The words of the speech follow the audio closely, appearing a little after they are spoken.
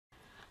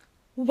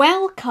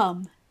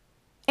Welcome!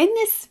 In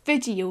this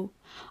video,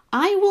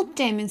 I will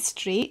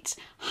demonstrate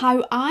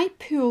how I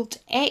pulled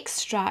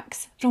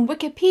extracts from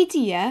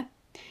Wikipedia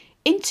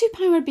into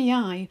Power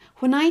BI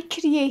when I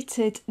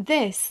created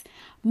this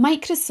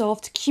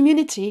Microsoft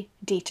Community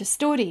data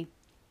story.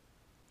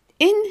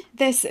 In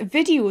this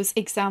video's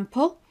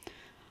example,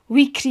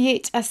 we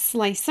create a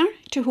slicer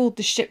to hold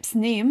the ship's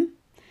name,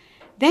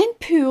 then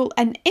pull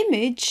an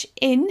image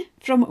in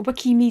from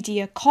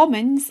Wikimedia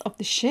Commons of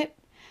the ship,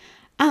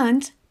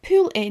 and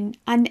pull in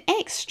an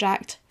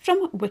extract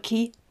from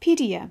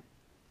Wikipedia.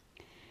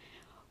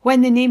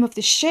 When the name of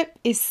the ship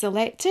is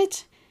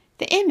selected,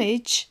 the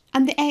image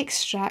and the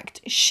extract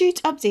should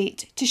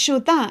update to show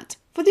that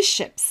for the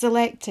ship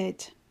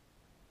selected.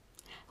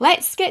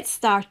 Let's get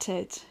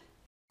started.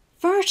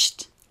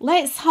 First,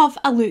 let's have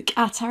a look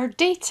at our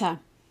data.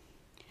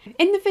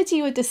 In the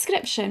video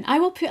description, I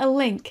will put a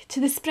link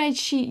to the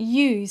spreadsheet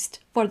used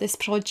for this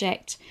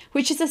project,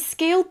 which is a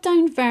scaled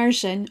down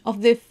version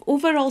of the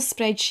overall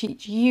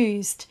spreadsheet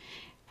used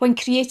when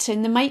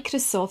creating the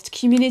Microsoft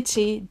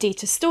Community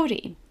data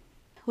story.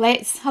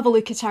 Let's have a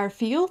look at our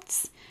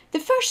fields. The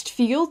first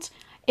field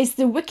is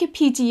the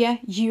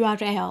Wikipedia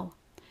URL.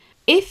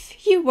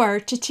 If you were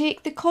to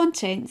take the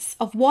contents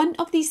of one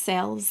of these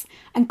cells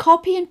and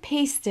copy and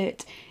paste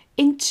it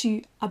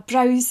into a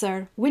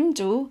browser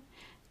window,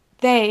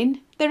 then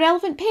the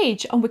relevant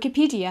page on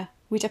Wikipedia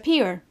would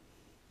appear.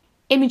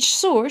 Image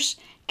source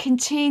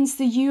contains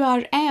the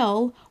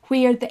URL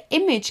where the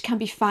image can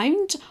be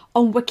found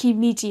on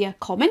Wikimedia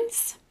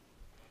Commons.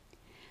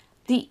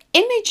 The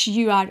image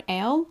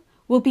URL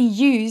will be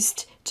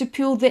used to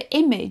pull the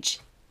image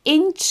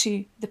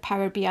into the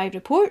Power BI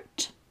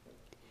report.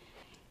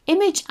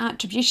 Image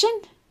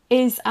attribution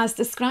is as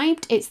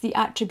described. It's the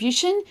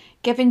attribution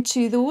given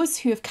to those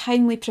who have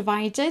kindly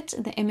provided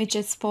the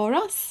images for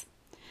us.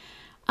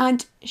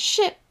 And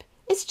ship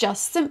is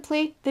just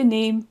simply the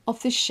name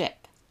of the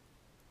ship.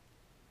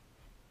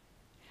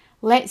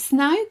 Let's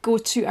now go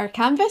to our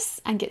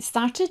canvas and get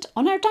started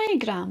on our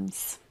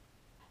diagrams.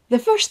 The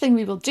first thing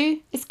we will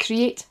do is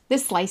create the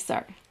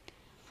slicer.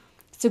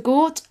 So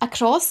go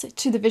across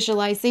to the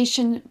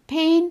visualization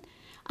pane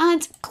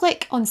and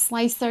click on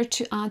slicer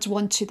to add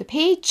one to the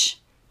page.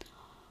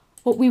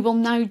 What we will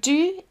now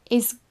do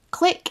is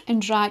click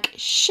and drag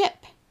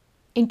ship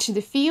into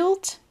the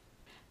field.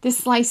 The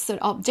slicer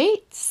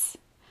updates.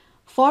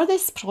 For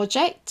this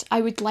project, I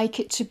would like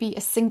it to be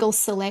a single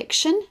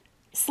selection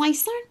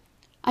slicer.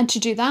 And to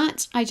do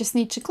that, I just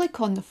need to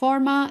click on the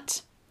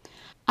format.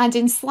 And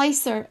in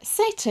slicer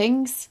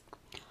settings,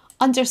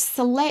 under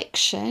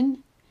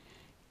selection,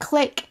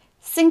 click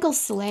single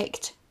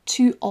select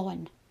to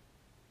on.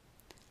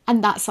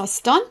 And that's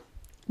us done.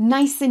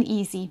 Nice and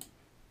easy.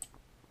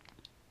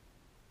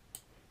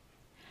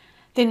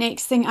 The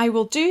next thing I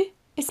will do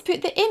is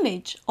put the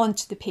image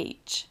onto the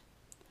page.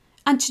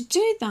 And to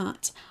do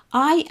that,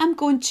 I am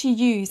going to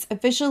use a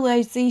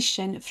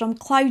visualization from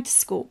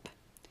CloudScope.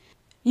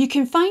 You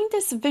can find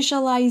this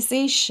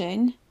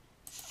visualization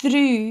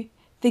through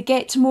the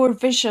Get More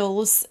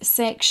Visuals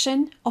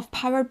section of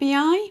Power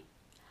BI,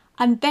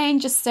 and then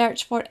just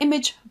search for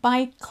Image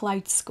by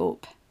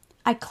CloudScope.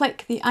 I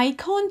click the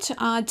icon to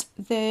add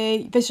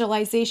the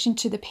visualization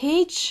to the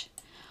page.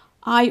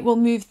 I will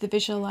move the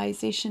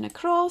visualization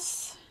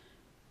across.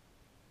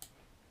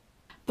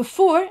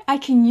 Before I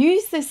can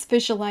use this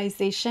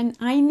visualization,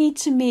 I need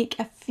to make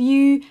a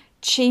few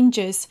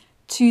changes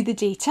to the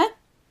data.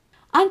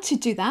 And to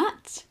do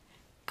that,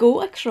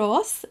 go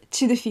across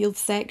to the field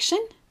section.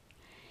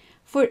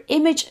 For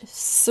image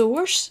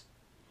source,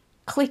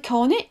 click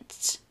on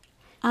it,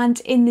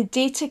 and in the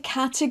data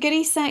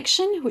category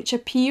section, which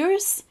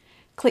appears,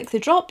 click the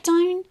drop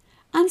down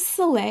and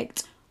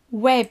select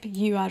web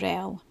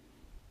URL.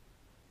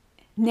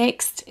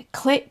 Next,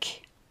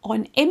 click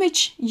on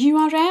image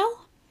URL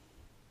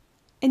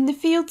in the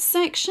fields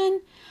section,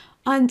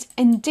 and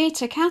in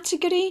data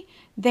category,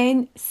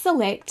 then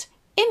select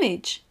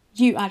image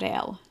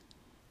URL.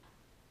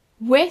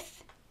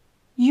 With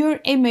your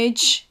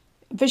image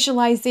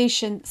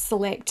visualization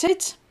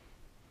selected,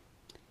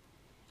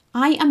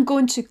 I am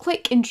going to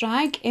click and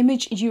drag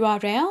image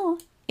URL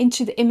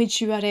into the image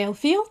URL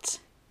field.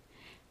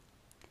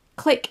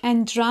 Click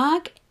and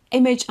drag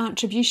image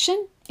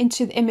attribution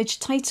into the image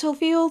title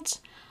field,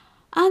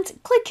 and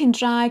click and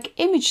drag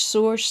image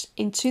source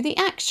into the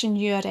action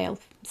URL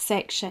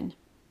section.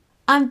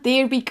 And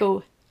there we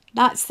go.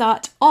 That's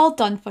that all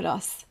done for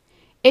us.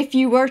 If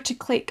you were to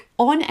click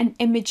on an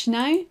image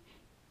now,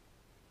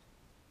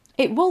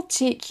 it will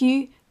take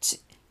you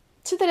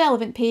to the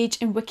relevant page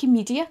in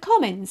Wikimedia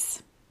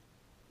Commons.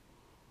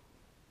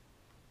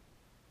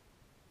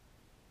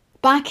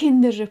 Back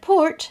in the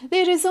report,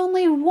 there is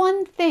only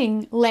one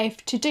thing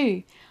left to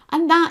do,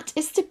 and that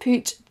is to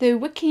put the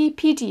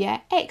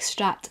Wikipedia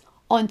extract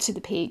onto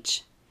the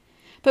page.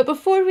 But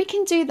before we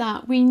can do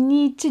that, we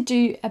need to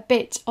do a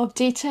bit of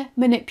data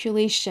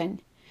manipulation.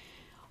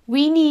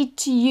 We need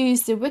to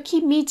use the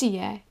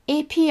Wikimedia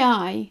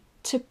API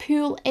to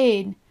pull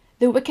in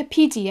the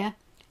Wikipedia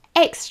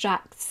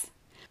extracts.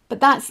 But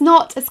that's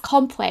not as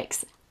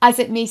complex as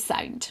it may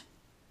sound.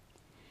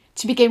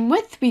 To begin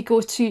with, we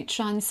go to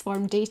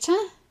Transform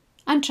Data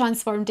and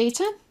Transform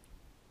Data.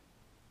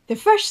 The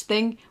first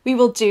thing we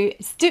will do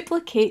is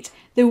duplicate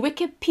the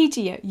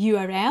Wikipedia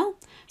URL.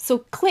 So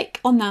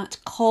click on that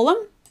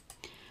column,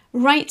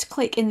 right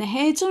click in the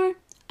header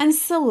and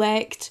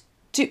select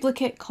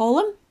Duplicate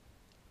Column.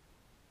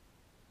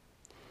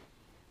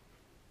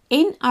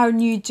 In our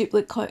new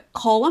duplicate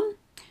column,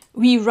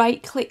 we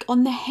right click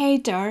on the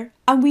header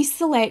and we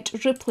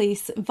select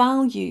Replace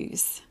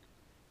Values.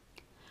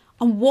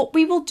 And what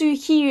we will do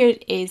here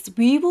is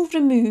we will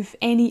remove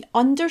any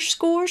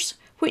underscores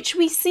which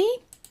we see.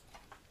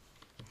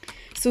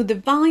 So the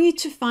value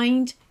to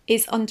find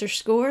is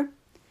underscore,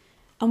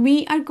 and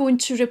we are going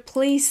to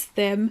replace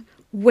them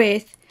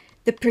with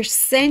the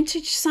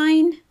percentage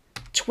sign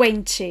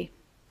 20.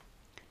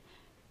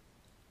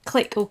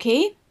 Click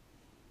OK.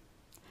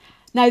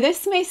 Now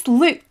this may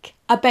look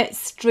a bit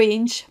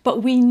strange,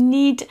 but we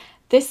need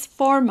this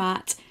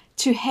format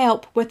to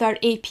help with our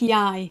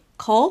API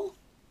call.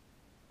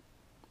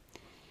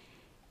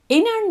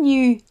 In our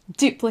new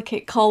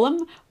duplicate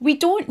column, we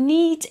don't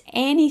need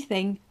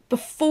anything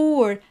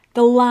before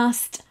the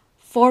last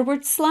 /.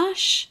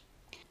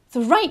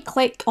 So right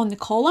click on the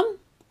column,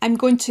 I'm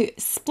going to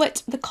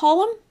split the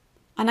column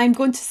and I'm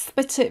going to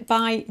split it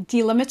by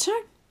delimiter.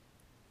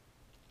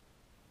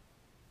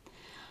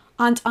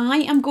 And I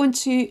am going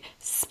to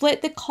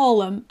split the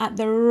column at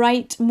the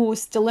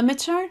rightmost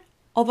delimiter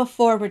of a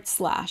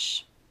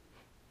 /.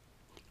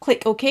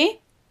 Click OK.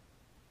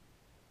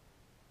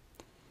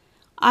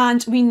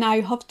 And we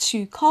now have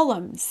two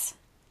columns.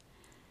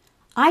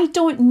 I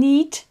don't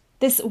need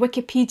this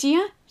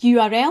Wikipedia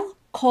URL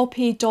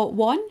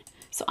copy.1,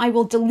 so I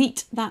will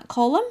delete that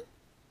column.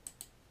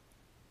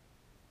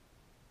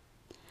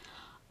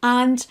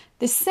 And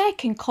the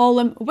second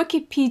column,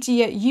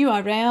 Wikipedia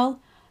URL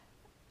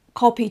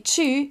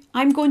copy2,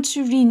 I'm going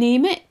to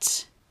rename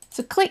it.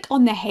 So click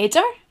on the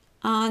header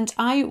and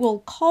I will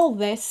call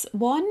this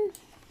one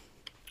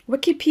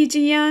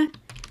Wikipedia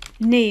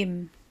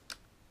name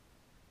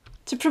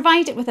to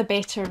provide it with a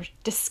better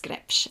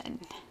description.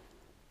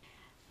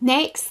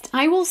 Next,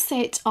 I will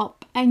set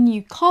up a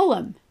new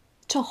column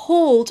to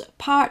hold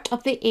part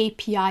of the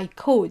API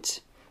code.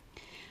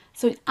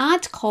 So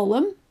add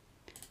column,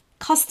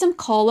 custom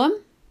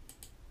column,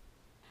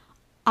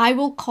 I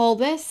will call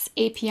this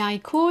API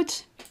code.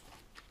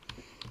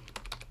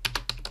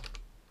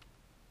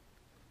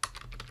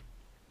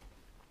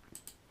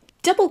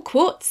 Double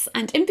quotes,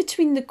 and in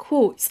between the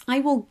quotes, I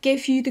will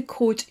give you the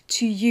code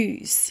to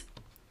use.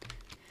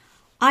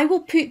 I will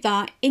put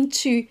that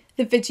into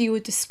the video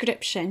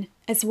description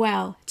as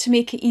well to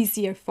make it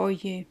easier for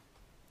you.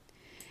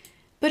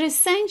 But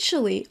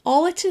essentially,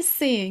 all it is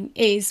saying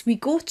is we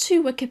go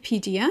to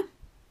Wikipedia,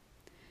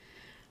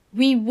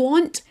 we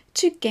want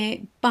to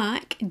get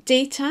back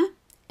data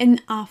in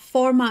a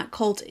format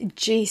called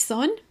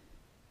JSON.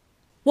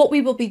 What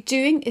we will be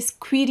doing is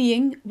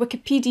querying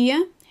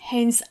Wikipedia,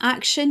 hence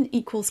action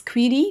equals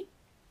query.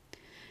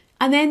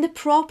 And then the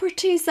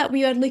properties that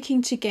we are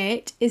looking to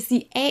get is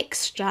the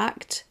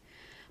extract,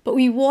 but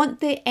we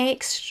want the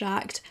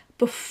extract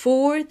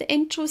before the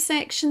intro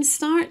section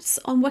starts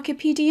on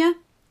Wikipedia.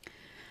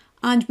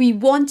 And we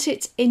want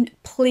it in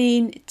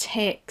plain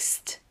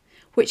text,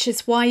 which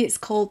is why it's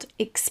called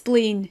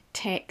explain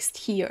text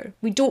here.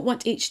 We don't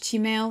want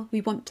HTML,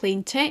 we want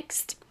plain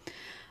text.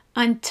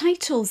 And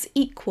titles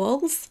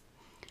equals,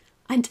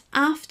 and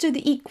after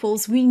the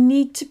equals, we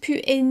need to put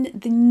in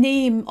the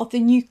name of the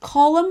new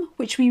column,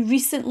 which we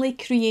recently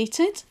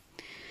created.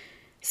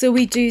 So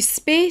we do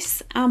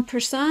space,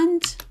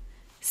 ampersand,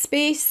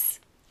 space,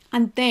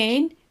 and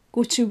then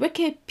go to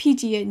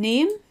Wikipedia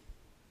name,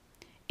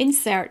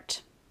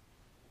 insert,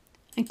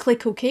 and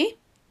click OK.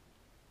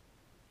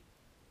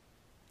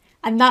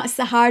 And that's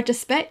the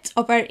hardest bit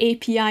of our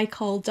API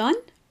call done.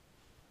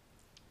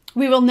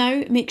 We will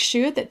now make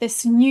sure that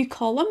this new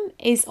column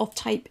is of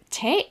type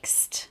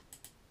text.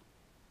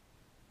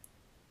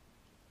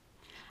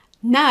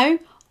 Now,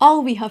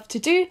 all we have to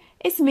do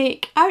is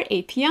make our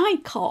API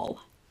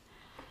call.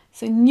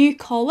 So new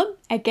column,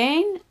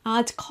 again,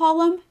 add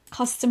column,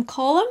 custom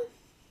column.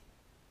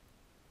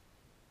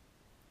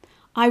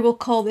 I will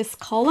call this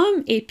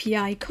column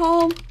API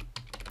call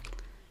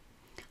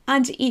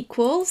and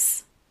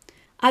equals.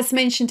 As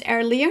mentioned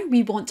earlier,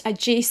 we want a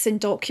JSON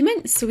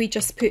document, so we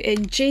just put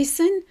in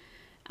JSON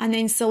and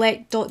then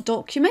select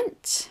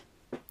 .document,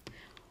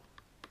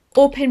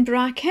 open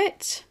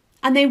bracket,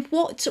 and then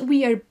what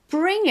we are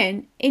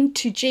bringing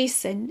into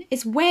JSON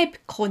is web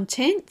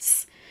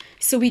contents.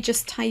 So we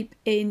just type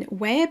in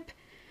web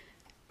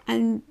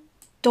and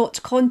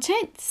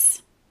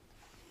 .contents,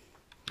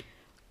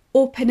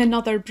 open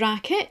another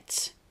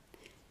bracket,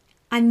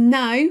 and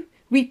now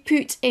we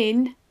put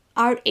in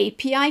our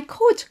API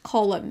code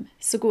column.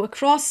 So go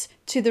across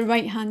to the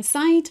right hand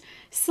side,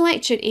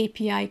 select your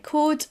API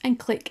code and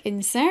click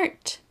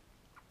insert.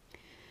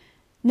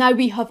 Now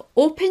we have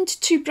opened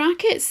two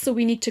brackets, so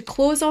we need to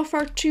close off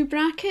our two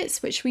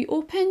brackets which we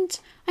opened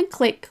and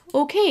click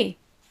OK.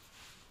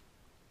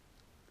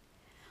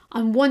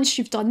 And once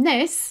you've done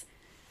this,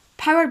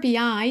 Power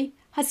BI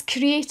has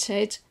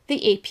created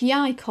the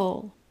API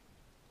call.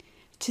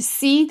 To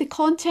see the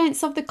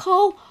contents of the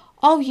call,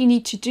 all you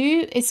need to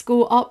do is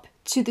go up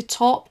to the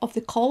top of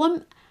the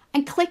column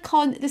and click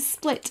on the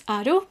split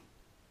arrow.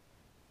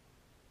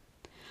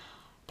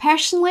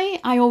 Personally,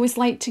 I always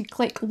like to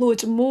click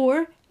Load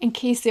More in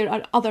case there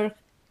are other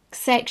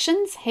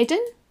sections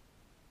hidden.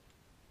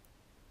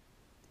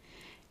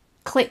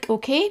 Click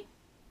OK.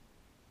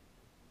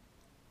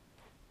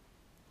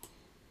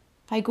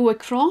 If I go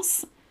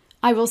across,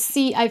 I will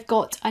see I've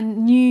got a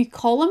new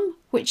column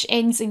which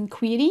ends in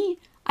query.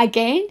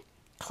 Again,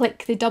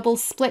 click the double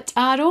split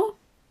arrow.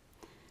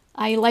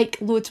 I like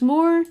Load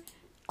More.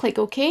 Click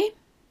OK.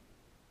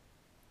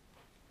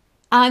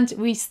 And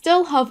we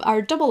still have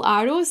our double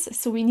arrows,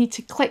 so we need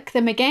to click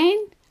them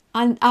again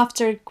and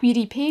after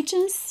query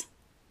pages.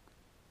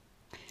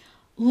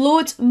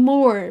 Load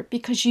more,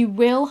 because you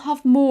will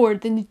have more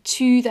than the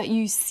two that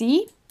you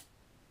see.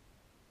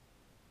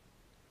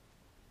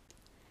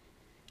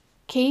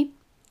 Okay,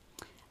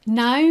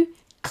 now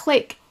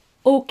click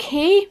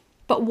OK,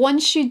 but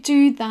once you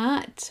do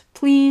that,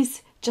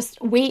 please just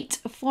wait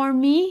for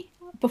me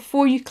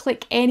before you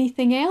click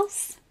anything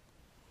else.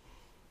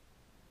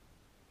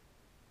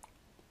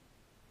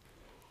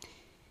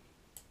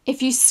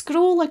 If you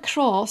scroll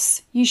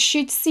across, you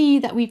should see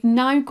that we've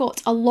now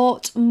got a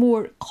lot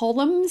more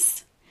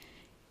columns.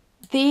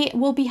 They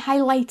will be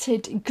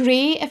highlighted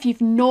grey if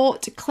you've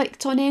not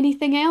clicked on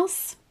anything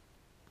else.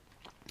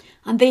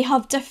 And they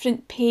have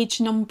different page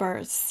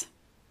numbers.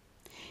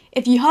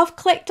 If you have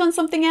clicked on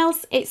something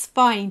else, it's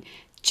fine.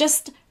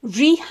 Just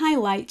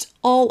re-highlight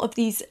all of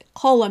these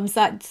columns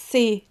that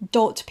say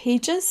dot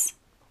pages.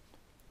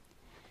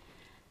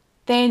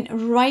 Then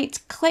right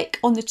click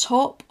on the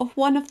top of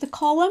one of the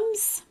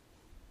columns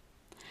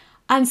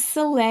and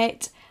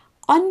select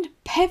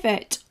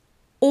Unpivot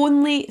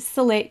Only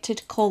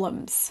Selected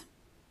Columns.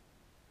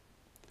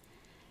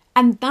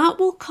 And that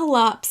will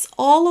collapse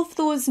all of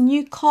those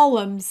new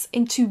columns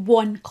into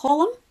one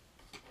column.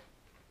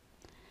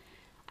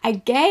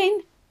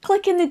 Again,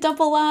 click in the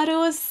double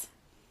arrows,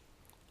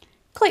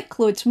 click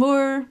Load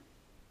More,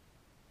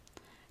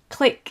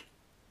 click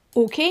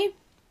OK.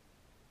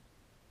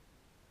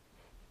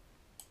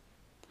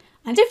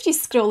 And if you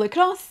scroll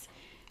across,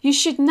 you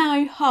should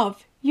now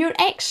have your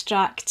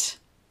extract.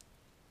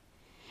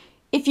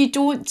 If you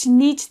don't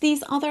need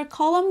these other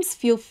columns,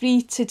 feel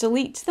free to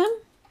delete them.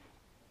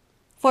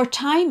 For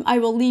time, I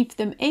will leave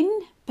them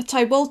in, but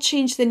I will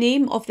change the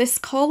name of this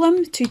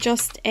column to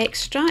just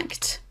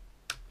extract.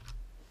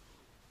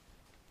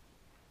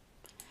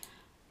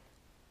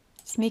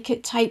 Let's make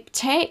it type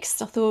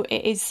text, although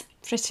it is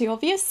pretty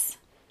obvious.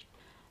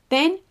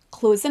 Then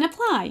close and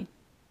apply.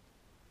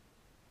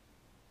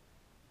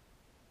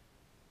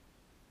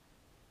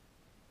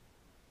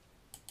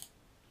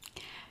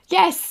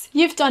 Yes,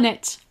 you've done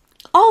it.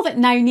 All that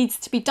now needs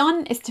to be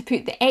done is to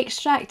put the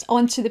extract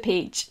onto the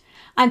page.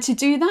 And to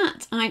do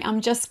that, I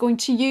am just going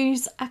to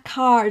use a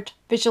card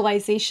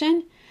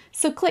visualization.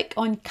 So click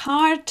on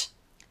Card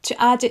to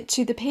add it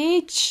to the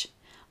page.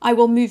 I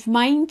will move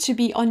mine to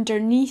be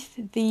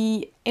underneath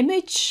the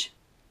image.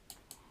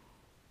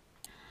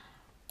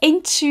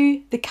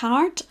 Into the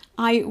card,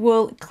 I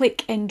will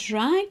click and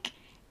drag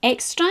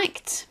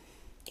Extract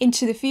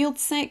into the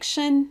Fields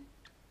section.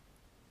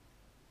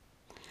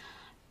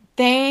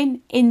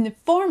 Then in the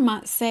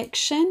Format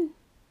section,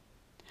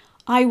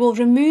 I will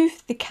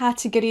remove the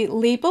category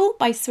label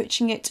by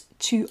switching it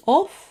to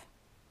Off.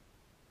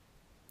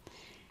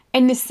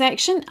 In this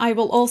section, I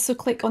will also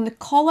click on the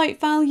callout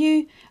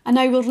value and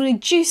I will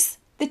reduce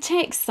the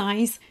text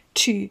size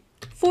to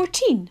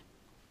 14.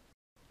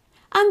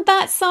 And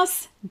that's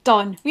us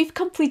done. We've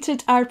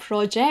completed our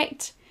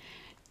project.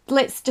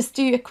 Let's just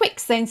do a quick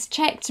sense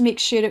check to make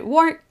sure it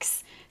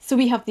works. So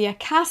we have the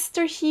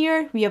Acaster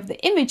here, we have the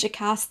image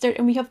Acaster,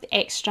 and we have the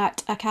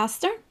extract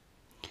Acaster.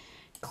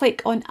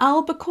 Click on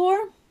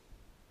Albacore.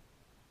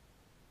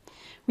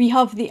 We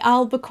have the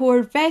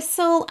Albacore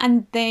vessel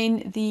and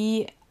then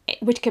the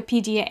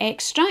Wikipedia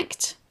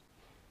extract.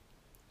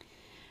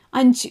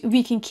 And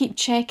we can keep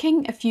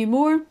checking a few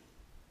more.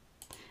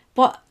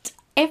 But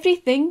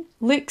everything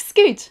looks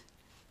good.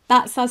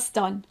 That's us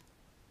done.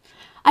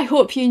 I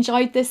hope you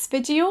enjoyed this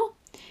video.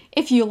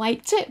 If you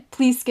liked it,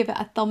 please give it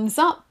a thumbs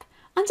up.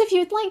 And if you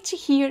would like to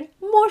hear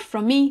more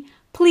from me,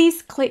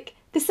 please click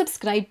the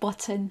subscribe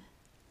button.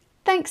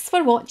 Thanks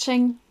for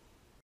watching.